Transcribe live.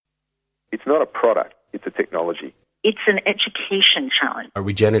It's not a product, it's a technology. It's an education challenge. A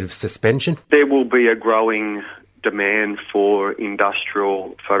regenerative suspension. There will be a growing demand for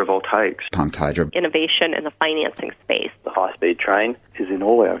industrial photovoltaics. Pumped hydro. Innovation in the financing space. The high-speed train is in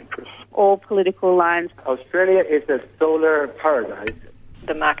all our interests. All political lines. Australia is a solar paradise.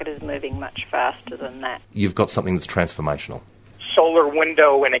 The market is moving much faster than that. You've got something that's transformational. Solar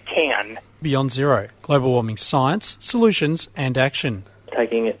window in a can. Beyond Zero, global warming science, solutions and action.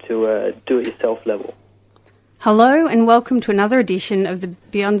 Taking it to a do-it-yourself level. Hello and welcome to another edition of the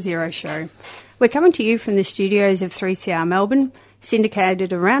Beyond Zero show. We're coming to you from the studios of 3CR Melbourne,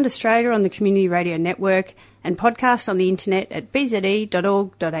 syndicated around Australia on the Community Radio Network and podcast on the internet at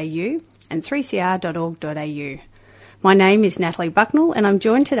bze.org.au and 3cr.org.au. My name is Natalie Bucknell and I'm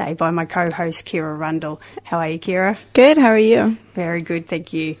joined today by my co-host Kira Rundle. How are you, Kira? Good, how are you? Very good,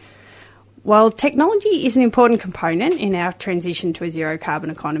 thank you. While technology is an important component in our transition to a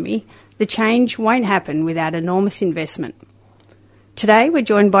zero-carbon economy, the change won't happen without enormous investment. Today we're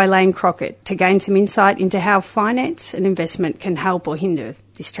joined by Lane Crockett to gain some insight into how finance and investment can help or hinder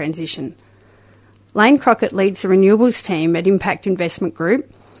this transition. Lane Crockett leads the renewables team at Impact Investment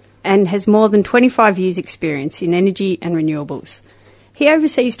Group and has more than 25 years' experience in energy and renewables. He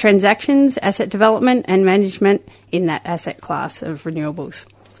oversees transactions, asset development and management in that asset class of renewables.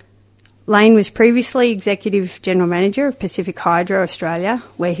 Lane was previously Executive General Manager of Pacific Hydro Australia,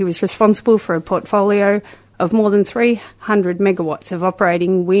 where he was responsible for a portfolio of more than 300 megawatts of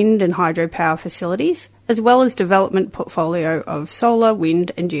operating wind and hydropower facilities, as well as development portfolio of solar,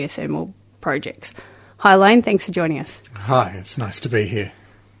 wind and geothermal projects. Hi Lane, thanks for joining us. Hi, it's nice to be here.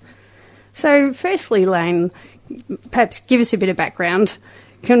 So firstly, Lane, perhaps give us a bit of background.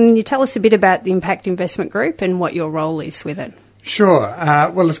 Can you tell us a bit about the Impact Investment Group and what your role is with it? Sure.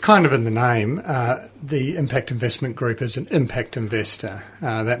 Well, it's kind of in the name. The Impact Investment Group is an impact investor.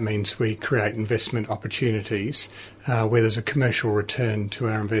 That means we create investment opportunities where there's a commercial return to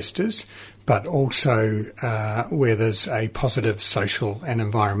our investors, but also where there's a positive social and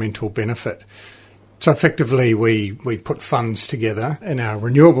environmental benefit. So effectively, we put funds together. In our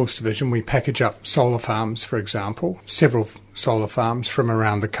renewables division, we package up solar farms, for example, several solar farms from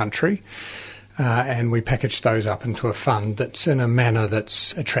around the country. And we package those up into a fund that's in a manner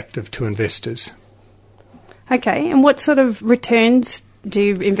that's attractive to investors. Okay, and what sort of returns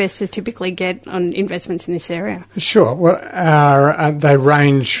do investors typically get on investments in this area? Sure. Well, they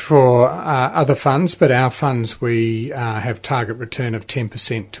range for other funds, but our funds, we have target return of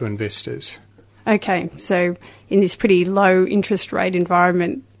 10% to investors. Okay, so in this pretty low interest rate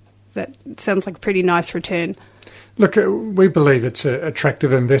environment, that sounds like a pretty nice return. Look, we believe it's an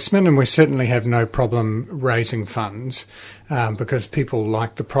attractive investment and we certainly have no problem raising funds because people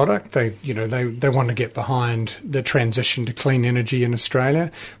like the product. They want to get behind the transition to clean energy in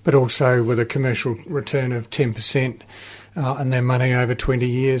Australia, but also with a commercial return of 10% on their money over 20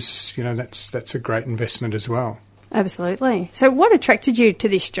 years, that's a great investment as well. Absolutely. So what attracted you to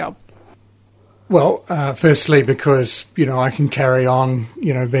this job? Well, firstly, because, I can carry on,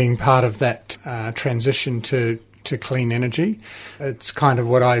 being part of that transition to clean energy. It's kind of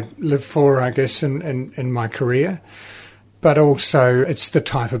what I live for, I guess, in my career. But also it's the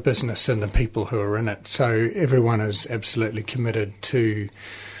type of business and the people who are in it. So everyone is absolutely committed to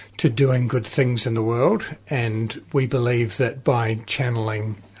doing good things in the world. And we believe that by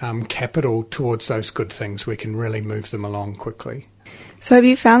channeling capital towards those good things, we can really move them along quickly. So have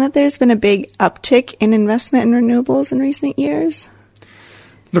you found that there's been a big uptick in investment in renewables in recent years?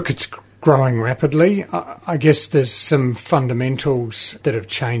 Look, it's growing rapidly. I guess there's some fundamentals that have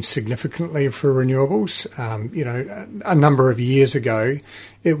changed significantly for renewables. A number of years ago,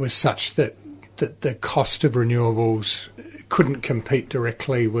 it was such that the cost of renewables couldn't compete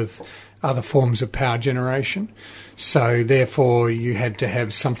directly with other forms of power generation. So therefore, you had to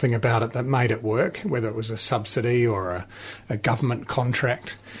have something about it that made it work, whether it was a subsidy or a government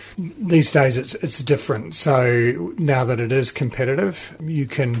contract. These days, it's different. So now that it is competitive, you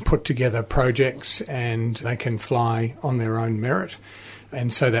can put together projects and they can fly on their own merit.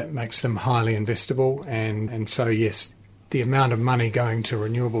 And so that makes them highly investable. And so, yes, the amount of money going to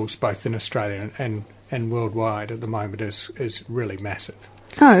renewables, both in Australia and worldwide at the moment, is really massive.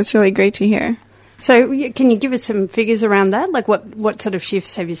 Oh, that's really great to hear. So can you give us some figures around that? Like what sort of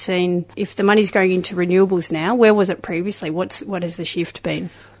shifts have you seen? If the money's going into renewables now, where was it previously? What has the shift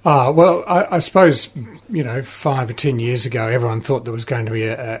been? Well, I suppose, 5 or 10 years ago, everyone thought there was going to be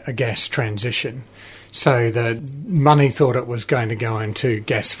a gas transition. So the money thought it was going to go into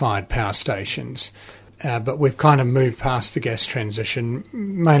gas-fired power stations. but we've kind of moved past the gas transition,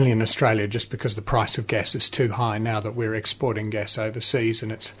 mainly in Australia, just because the price of gas is too high now that we're exporting gas overseas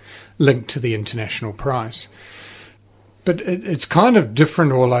and it's linked to the international price. But it's kind of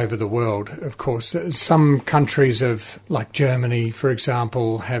different all over the world, of course. Some countries, like Germany, for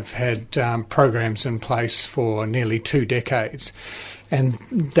example, have had programs in place for nearly 2 decades. And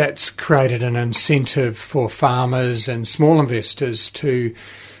that's created an incentive for farmers and small investors to,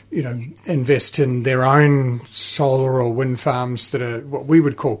 invest in their own solar or wind farms that are what we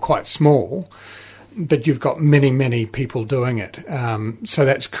would call quite small, but you've got many, many people doing it. So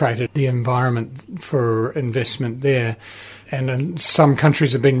that's created the environment for investment there. And some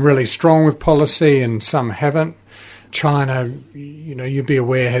countries have been really strong with policy and some haven't. China, you'd be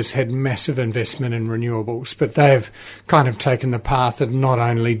aware, has had massive investment in renewables, but they've kind of taken the path of not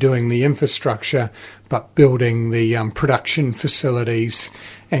only doing the infrastructure, but building the production facilities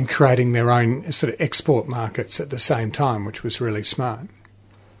and creating their own sort of export markets at the same time, which was really smart.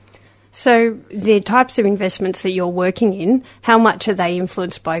 So the types of investments that you're working in, how much are they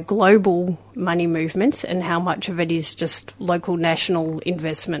influenced by global money movements and how much of it is just local national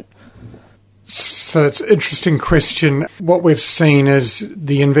investment? So it's an interesting question. What we've seen is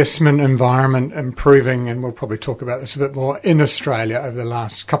the investment environment improving, and we'll probably talk about this a bit more, in Australia over the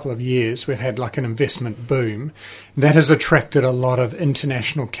last couple of years. We've had like an investment boom. That has attracted a lot of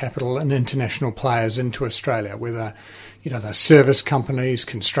international capital and international players into Australia, whether they're service companies,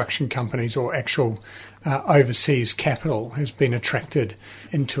 construction companies, or actual overseas capital has been attracted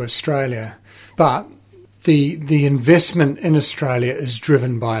into Australia. But the investment in Australia is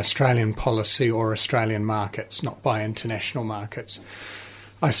driven by Australian policy or Australian markets, not by international markets.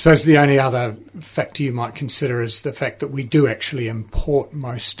 I suppose the only other factor you might consider is the fact that we do actually import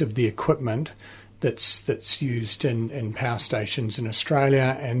most of the equipment that's used in power stations in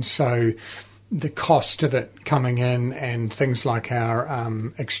Australia, and so the cost of it coming in and things like our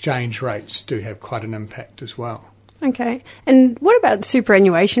exchange rates do have quite an impact as well. Okay. And what about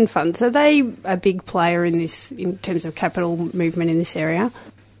superannuation funds? Are they a big player in this, in terms of capital movement in this area?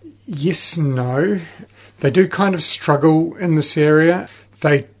 Yes, no. They do kind of struggle in this area.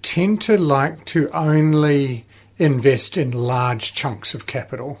 They tend to like to only invest in large chunks of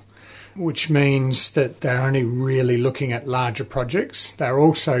capital, which means that they're only really looking at larger projects. They're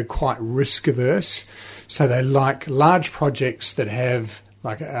also quite risk averse, so they like large projects that have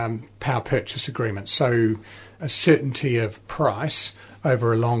like power purchase agreements, so a certainty of price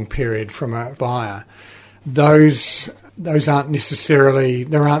over a long period from a buyer. Those aren't necessarily,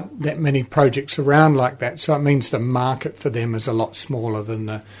 there aren't that many projects around like that, so it means the market for them is a lot smaller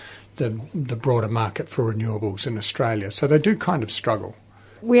than the broader market for renewables in Australia. So they do kind of struggle.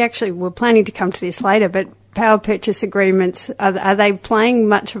 We actually were planning to come to this later, but power purchase agreements, are they playing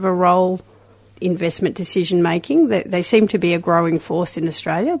much of a role in investment decision making? They seem to be a growing force in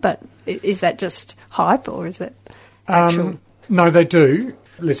Australia, but is that just hype or is it actual? No, they do.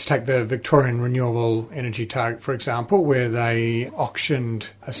 Let's take the Victorian Renewable Energy Target, for example, where they auctioned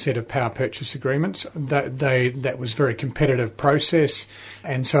a set of power purchase agreements. That was a very competitive process,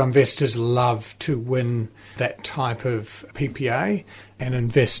 and so investors love to win that type of PPA and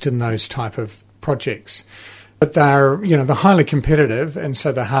invest in those type of projects. But they're highly competitive, and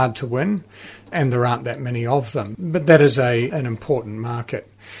so they're hard to win, and there aren't that many of them. But that is an important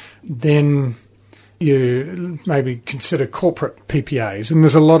market. Then you maybe consider corporate PPAs, and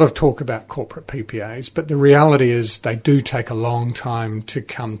there's a lot of talk about corporate PPAs, but the reality is they do take a long time to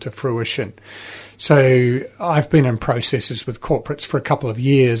come to fruition. So I've been in processes with corporates for a couple of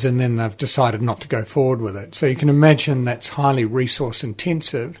years, and then they've decided not to go forward with it. So you can imagine that's highly resource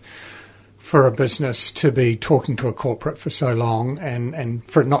intensive for a business to be talking to a corporate for so long and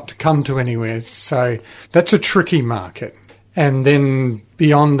for it not to come to anywhere. So that's a tricky market. And then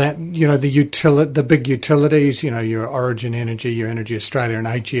beyond that, the big utilities, your Origin Energy, your Energy Australia and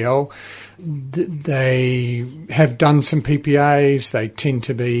AGL, they have done some PPAs. They tend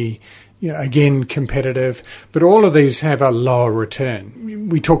to be, again, competitive. But all of these have a lower return.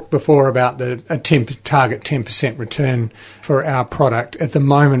 We talked before about target 10% return for our product. At the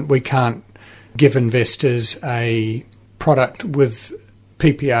moment, we can't give investors a product with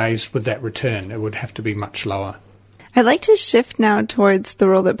PPAs with that return. It would have to be much lower. I'd like to shift now towards the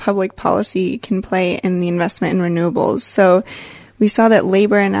role that public policy can play in the investment in renewables. So we saw that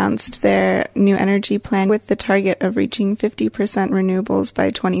Labour announced their new energy plan with the target of reaching 50% renewables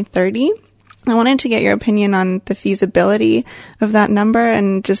by 2030. I wanted to get your opinion on the feasibility of that number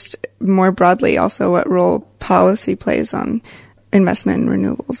and just more broadly also what role policy plays on investment in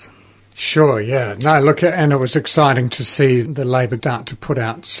renewables. Sure, yeah. No, look, and it was exciting to see the Labour start to put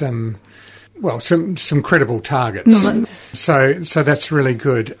out some Well, some credible targets. So that's really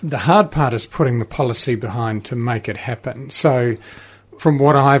good. The hard part is putting the policy behind to make it happen. So from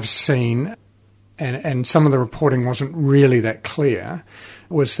what I've seen, and some of the reporting wasn't really that clear,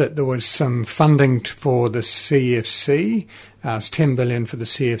 was that there was some funding for the CFC. It's 10 billion for the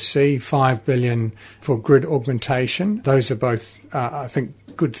CFC, 5 billion for grid augmentation. Those are both, I think,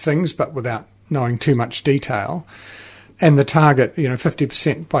 good things, but without knowing too much detail. And the target,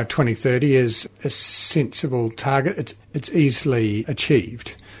 50% by 2030 is a sensible target. It's easily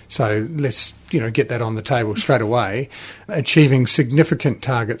achieved. So let's, get that on the table straight away. Achieving significant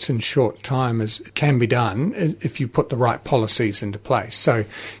targets in short time can be done if you put the right policies into place. So,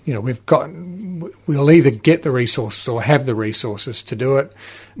 we'll either get the resources or have the resources to do it.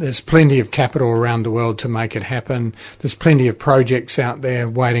 There's plenty of capital around the world to make it happen. There's plenty of projects out there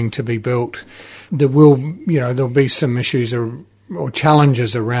waiting to be built. There'll be some issues or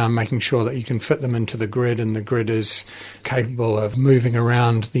challenges around making sure that you can fit them into the grid and the grid is capable of moving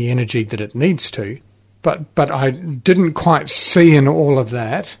around the energy that it needs to. But I didn't quite see in all of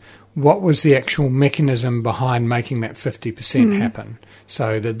that what was the actual mechanism behind making that 50% happen.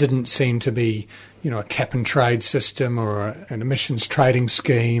 So there didn't seem to be, a cap and trade system or an emissions trading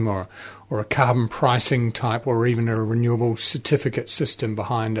scheme or a carbon pricing type or even a renewable certificate system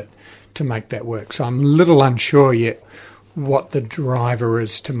behind it to make that work. So I'm a little unsure yet what the driver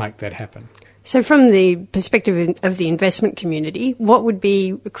is to make that happen. So from the perspective of the investment community, what would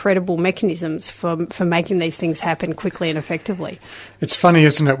be credible mechanisms for making these things happen quickly and effectively? It's funny,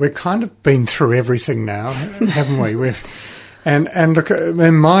 isn't it? We've kind of been through everything now, haven't we? And look,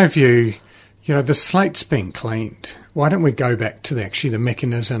 in my view, the slate's been cleaned. Why don't we go back to the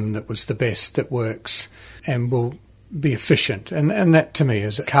mechanism that was the best, that works, and will be efficient? And that, to me,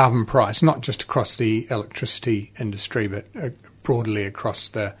 is a carbon price, not just across the electricity industry, but broadly across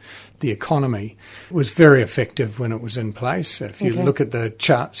the economy. It was very effective when it was in place. If you look at the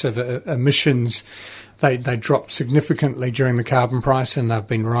charts of emissions, they dropped significantly during the carbon price, and they've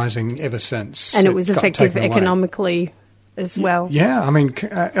been rising ever since. And it was effective economically as well. Yeah,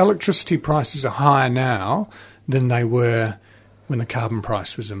 electricity prices are higher now than they were when the carbon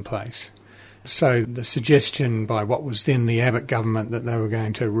price was in place. So the suggestion by what was then the Abbott government that they were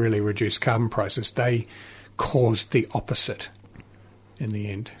going to really reduce carbon prices, they caused the opposite in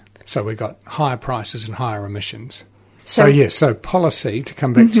the end. So we got higher prices and higher emissions. So policy, to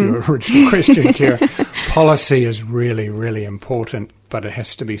come back to your original question, Kira, policy is really, really important, but it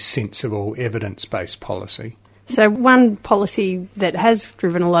has to be sensible, evidence-based policy. So one policy that has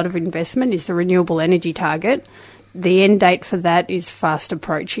driven a lot of investment is the renewable energy target. The end date for that is fast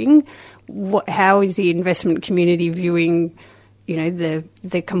approaching. How is the investment community viewing,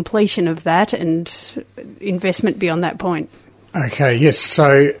 the completion of that and investment beyond that point? Okay, yes.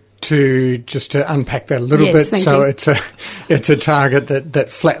 So to unpack that a little bit, so it's a target that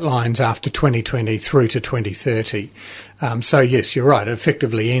flatlines after 2020 through to 2030. So yes, you're right. It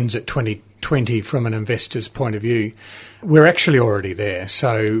effectively ends at 2020 from an investor's point of view. We're actually already there.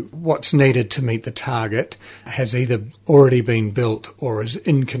 So what's needed to meet the target has either already been built or is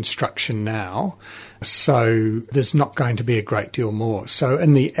in construction now. So there's not going to be a great deal more. So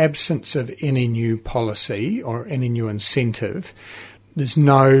in the absence of any new policy or any new incentive, there's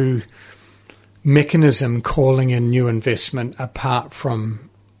no mechanism calling in new investment apart from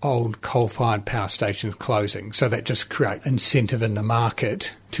old coal-fired power stations closing. So that just creates incentive in the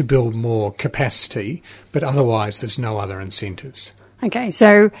market to build more capacity, but otherwise there's no other incentives. Okay,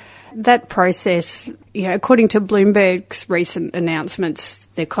 so that process, according to Bloomberg's recent announcements,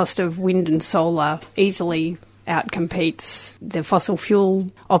 the cost of wind and solar easily outcompetes the fossil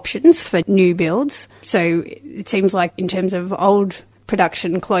fuel options for new builds. So it seems like in terms of old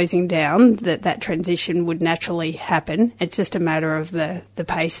production closing down, that transition would naturally happen. It's just a matter of the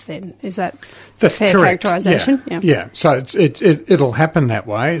pace then. Is that a fair characterisation? Yeah. So it'll happen that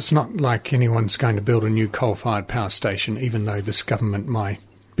way. It's not like anyone's going to build a new coal-fired power station, even though this government might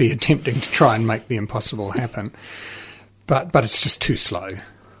be attempting to try and make the impossible happen. But it's just too slow.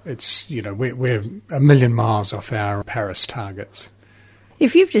 It's, we're a million miles off our Paris targets.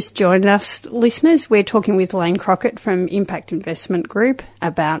 If you've just joined us, listeners, we're talking with Lane Crockett from Impact Investment Group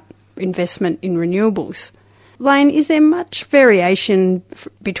about investment in renewables. Lane, is there much variation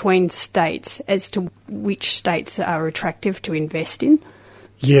between states as to which states are attractive to invest in?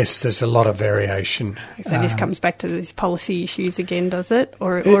 Yes, there's a lot of variation. So this comes back to these policy issues again, does it?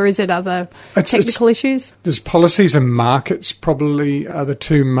 Or is it other technical issues? There's policies and markets probably are the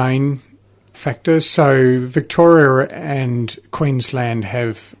two main factors. So Victoria and Queensland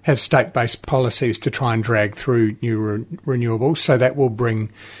have state-based policies to try and drag through new renewables, so that will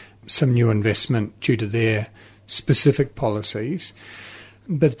bring some new investment due to their specific policies.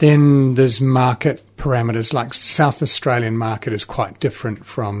 But then there's market parameters, like South Australian market is quite different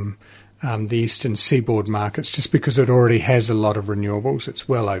from the eastern seaboard markets, just because it already has a lot of renewables. It's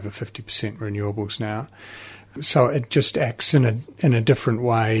well over 50% renewables now. So it just acts in a different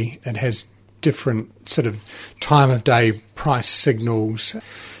way. It has different sort of time of day price signals.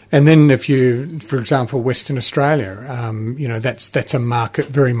 And then if you, for example, Western Australia, that's a market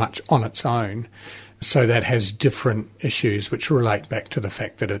very much on its own. So that has different issues which relate back to the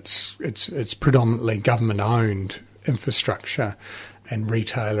fact that it's predominantly government-owned infrastructure and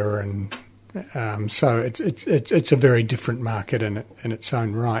retailer, and so it's a very different market in its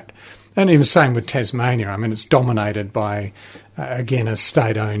own right. And even the same with Tasmania. I mean, it's dominated by again as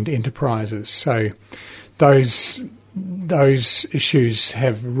state-owned enterprises. So those issues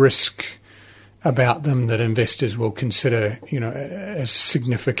have risk about them that investors will consider, as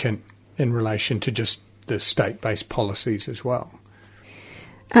significant in relation to just the state-based policies as well.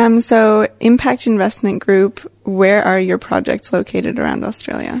 So Impact Investment Group, where are your projects located around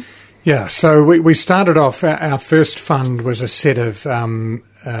Australia? Yeah, so we started off, our first fund was a set of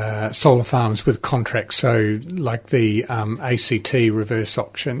solar farms with contracts, so like the ACT reverse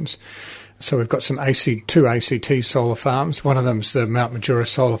auctions. So we've got two ACT solar farms. One of them's the Mount Majura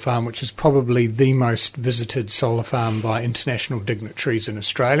solar farm, which is probably the most visited solar farm by international dignitaries in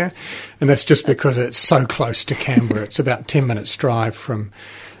Australia. And that's just because it's so close to Canberra. It's about 10 minutes drive from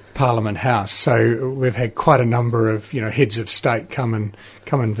Parliament House. So we've had quite a number of, heads of state come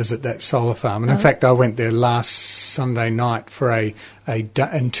and visit that solar farm. And in fact, I went there last Sunday night for a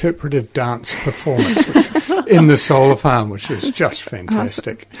interpretive dance performance in the solar farm, which was just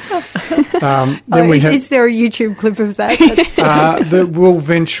fantastic. Is there a YouTube clip of that? There will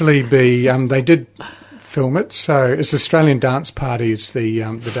eventually be. They did film it, so it's Australian Dance Party is the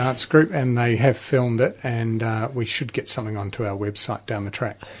dance group, and they have filmed it, and we should get something onto our website down the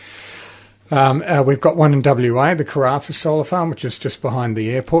track. We've got one in WA, the Karratha Solar Farm, which is just behind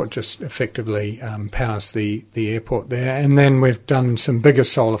the airport, just effectively powers the airport there. And then we've done some bigger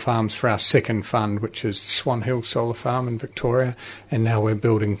solar farms for our second fund, which is Swan Hill Solar Farm in Victoria, and now we're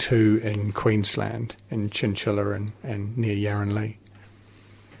building two in Queensland, in Chinchilla and near Yarranlee.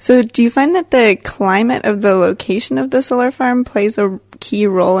 So do you find that the climate of the location of the solar farm plays a key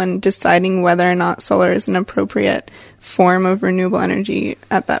role in deciding whether or not solar is an appropriate form of renewable energy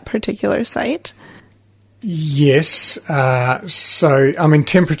at that particular site? Yes. So, I mean,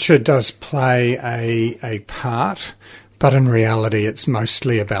 temperature does play a part, but in reality it's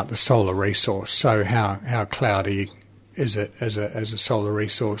mostly about the solar resource. So how cloudy is it as a solar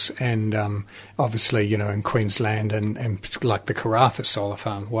resource? And obviously, in Queensland and like the Karratha solar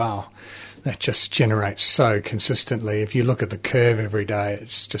farm, wow, that just generates so consistently. If you look at the curve every day,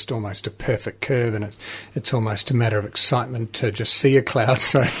 it's just almost a perfect curve, and it's almost a matter of excitement to just see a cloud.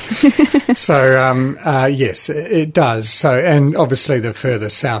 So, yes, it does. So, and obviously the further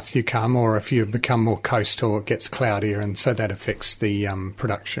south you come, or if you become more coastal, it gets cloudier, and so that affects the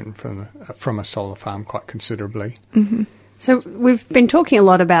production from a solar farm quite considerably. Mm-hmm. So we've been talking a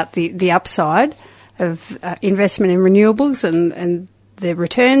lot about the upside of investment in renewables and the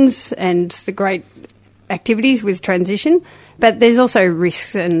returns and the great activities with transition, but there's also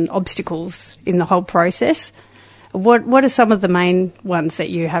risks and obstacles in the whole process. What are some of the main ones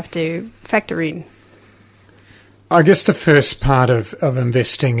that you have to factor in? I guess the first part of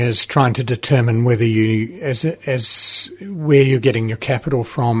investing is trying to determine whether you, as where you're getting your capital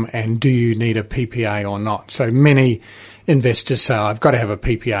from, and do you need a PPA or not. So many investors say, I've got to have a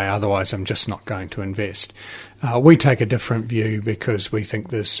PPA, otherwise I'm just not going to invest. We take a different view because we think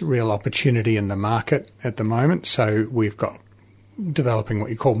there's real opportunity in the market at the moment. So we've got developing what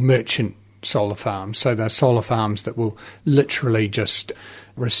you call merchant solar farms. So they're solar farms that will literally just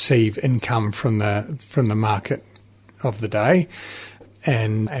receive income from the market of the day.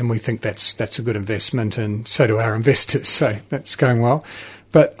 And we think that's a good investment, and so do our investors. So that's going well.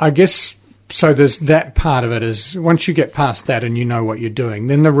 But I guess, so there's that part of it is once you get past that and you know what you're doing,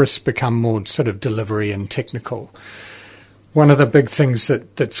 then the risks become more sort of delivery and technical. One of the big things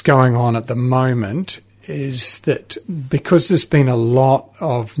that's going on at the moment is that because there's been a lot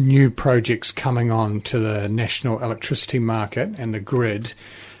of new projects coming on to the national electricity market and the grid,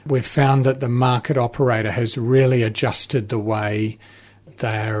 we've found that the market operator has really adjusted the way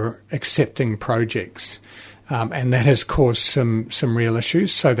they're accepting projects. And that has caused some real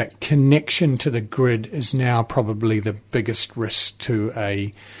issues. So that connection to the grid is now probably the biggest risk to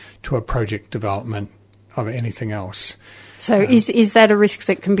a project development of anything else. So is that a risk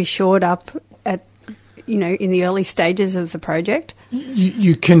that can be shored up in the early stages of the project?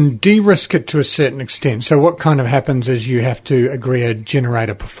 You can de-risk it to a certain extent. So what kind of happens is you have to agree a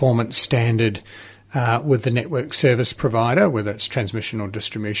generator performance standard with the network service provider, whether it's transmission or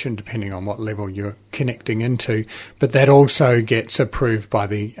distribution, depending on what level you're connecting into. But that also gets approved by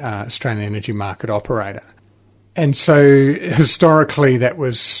the Australian Energy Market Operator. And so historically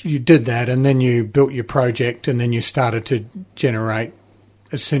you did that, and then you built your project, and then you started to generate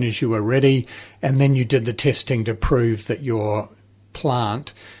as soon as you were ready, and then you did the testing to prove that your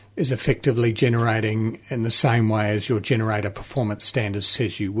plant is effectively generating in the same way as your generator performance standard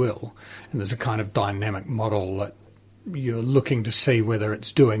says you will. And there's a kind of dynamic model that you're looking to see whether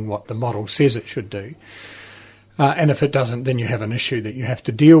it's doing what the model says it should do. And if it doesn't, then you have an issue that you have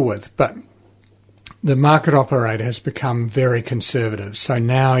to deal with. But the market operator has become very conservative. So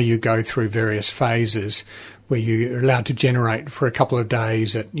now you go through various phases where you're allowed to generate for a couple of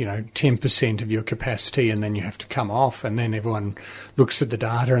days at 10% of your capacity, and then you have to come off, and then everyone looks at the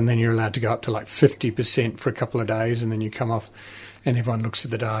data, and then you're allowed to go up to like 50% for a couple of days, and then you come off, and everyone looks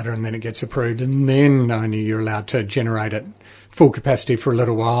at the data, and then it gets approved, and then only you're allowed to generate at full capacity for a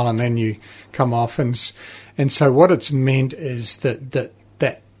little while, and then you come off. And so what it's meant is that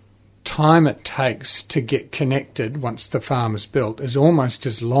time it takes to get connected once the farm is built is almost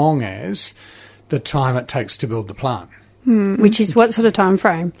as long as the time it takes to build the plant. Which is what sort of time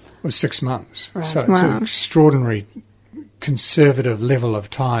frame? It was 6 months. Right. So it's an extraordinary conservative level of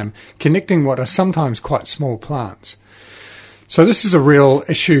time connecting what are sometimes quite small plants. So this is a real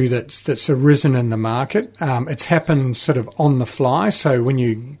issue that's arisen in the market. It's happened sort of on the fly. So when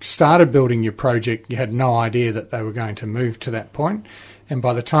you started building your project, you had no idea that they were going to move to that point. And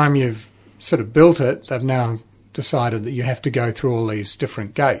by the time you've sort of built it, they've now decided that you have to go through all these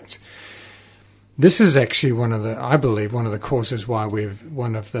different gates. This is actually I believe one of the causes why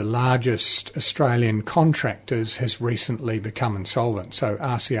one of the largest Australian contractors has recently become insolvent. So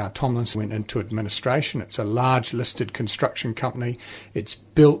RCR Tomlinson went into administration. It's a large listed construction company. It's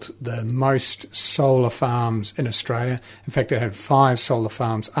built the most solar farms in Australia. In fact, it had 5 solar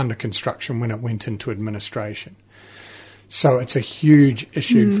farms under construction when it went into administration. So it's a huge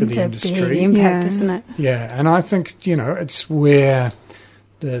issue for the industry. It's a big impact, isn't it? Yeah, and I think, it's where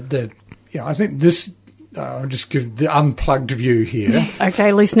I think this, I'll just give the unplugged view here.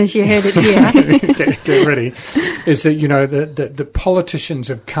 Okay, listeners, you heard it here. get ready. Is that, the politicians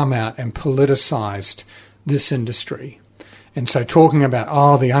have come out and politicised this industry. And so talking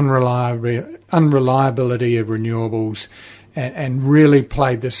about, the unreliability of renewables and really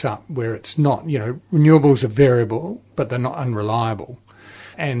played this up where it's not, renewables are variable, but they're not unreliable.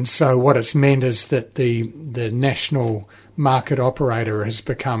 And so what it's meant is that the national market operator has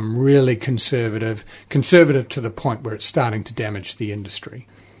become really conservative to the point where it's starting to damage the industry.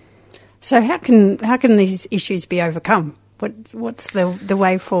 So how can these issues be overcome? What's the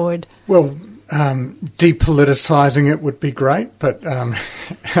way forward? Well, depoliticising it would be great, but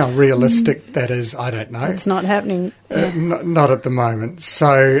how realistic that is, I don't know. It's not happening. Not at the moment.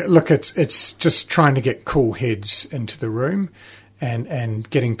 So look, it's just trying to get cool heads into the room. And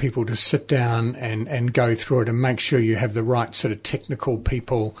getting people to sit down and go through it and make sure you have the right sort of technical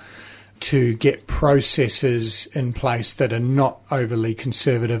people to get processes in place that are not overly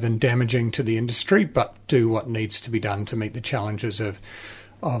conservative and damaging to the industry, but do what needs to be done to meet the challenges of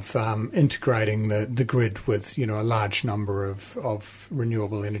integrating the grid with a large number of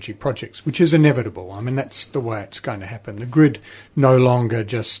renewable energy projects, which is inevitable. I mean, that's the way it's going to happen. The grid no longer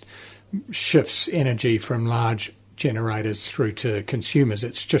just shifts energy from large generators through to consumers.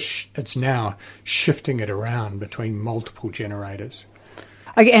 It's now shifting it around between multiple generators.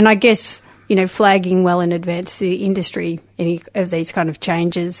 And I guess, flagging well in advance to the industry any of these kind of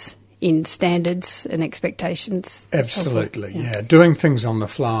changes in standards and expectations. Absolutely, yeah. Doing things on the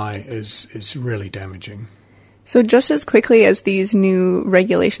fly is really damaging. So just as quickly as these new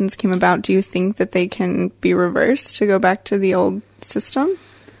regulations came about, do you think that they can be reversed to go back to the old system?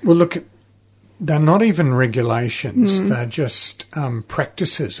 Well, look, they're not even regulations. They're just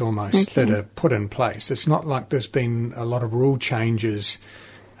practices almost that are put in place. It's not like there's been a lot of rule changes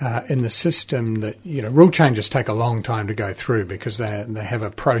in the system that, rule changes take a long time to go through because they have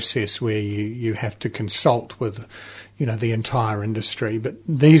a process where you have to consult with, the entire industry. But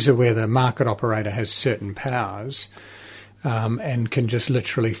these are where the market operator has certain powers and can just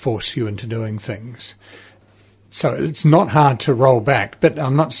literally force you into doing things. So it's not hard to roll back, but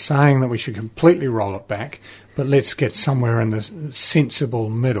I'm not saying that we should completely roll it back, but let's get somewhere in the sensible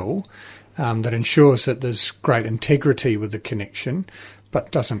middle that ensures that there's great integrity with the connection, but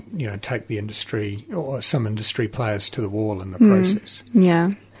doesn't, take the industry or some industry players to the wall in the process.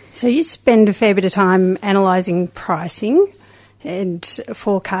 Yeah. So you spend a fair bit of time analysing pricing and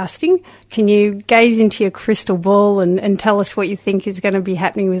forecasting. Can you gaze into your crystal ball and tell us what you think is going to be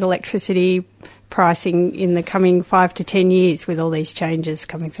happening with electricity pricing in the coming 5 to 10 years with all these changes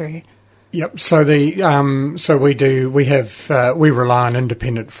coming through? Yep. So we rely on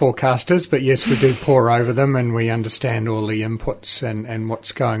independent forecasters, but yes, we do pore over them and we understand all the inputs and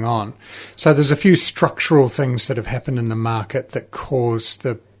what's going on. So there's a few structural things that have happened in the market that cause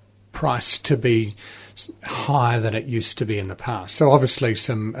the price to be higher than it used to be in the past. So obviously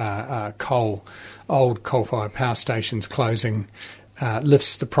some old coal-fired power stations closing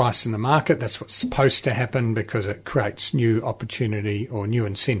lifts the price in the market. That's what's supposed to happen because it creates new opportunity or new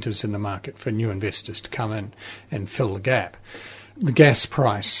incentives in the market for new investors to come in and fill the gap. The gas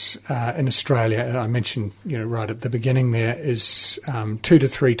price in Australia, I mentioned right at the beginning there, is 2 to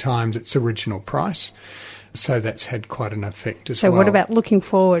 3 times its original price. So that's had quite an effect as well. So what about looking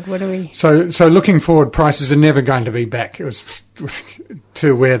forward? What do we... So looking forward, prices are never going to be back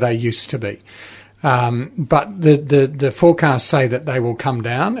to where they used to be. But the forecasts say that they will come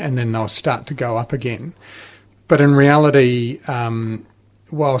down and then they'll start to go up again. But in reality,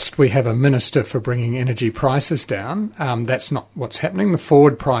 whilst we have a minister for bringing energy prices down, that's not what's happening. The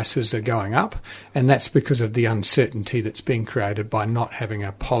forward prices are going up, and that's because of the uncertainty that's being created by not having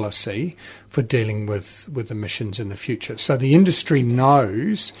a policy for dealing with emissions in the future. So the industry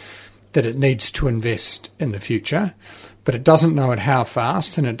knows that it needs to invest in the future, but it doesn't know at how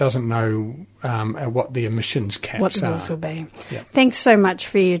fast, and it doesn't know what the emissions caps are. What the rules will be. Yep. Thanks so much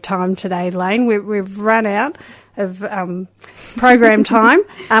for your time today, Lane. We've run out of program time.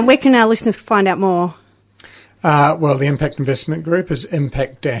 Where can our listeners find out more? Well, the Impact Investment Group is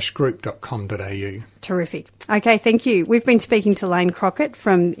impact-group.com.au. Terrific. Okay, thank you. We've been speaking to Lane Crockett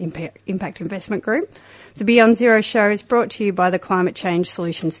from Impact Investment Group. The Beyond Zero show is brought to you by the Climate Change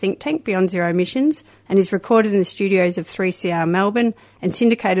Solutions think tank, Beyond Zero Emissions, and is recorded in the studios of 3CR Melbourne and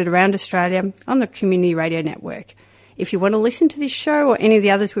syndicated around Australia on the Community Radio Network. If you want to listen to this show or any of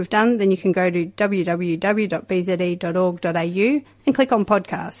the others we've done, then you can go to www.bze.org.au and click on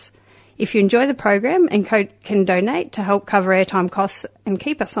podcasts. If you enjoy the program and can donate to help cover airtime costs and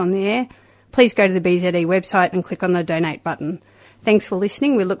keep us on the air, please go to the BZE website and click on the donate button. Thanks for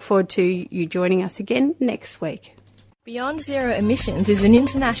listening. We look forward to you joining us again next week. Beyond Zero Emissions is an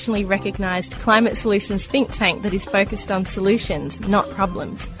internationally recognised climate solutions think tank that is focused on solutions, not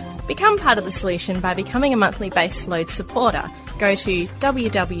problems. Become part of the solution by becoming a monthly base load supporter. Go to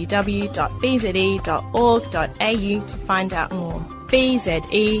www.bze.org.au to find out more.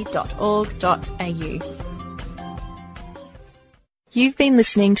 bze.org.au. You've been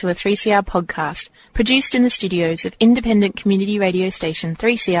listening to a 3CR podcast produced in the studios of independent community radio station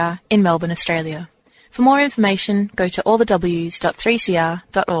 3CR in Melbourne, Australia. For more information, go to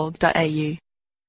allthews.3cr.org.au.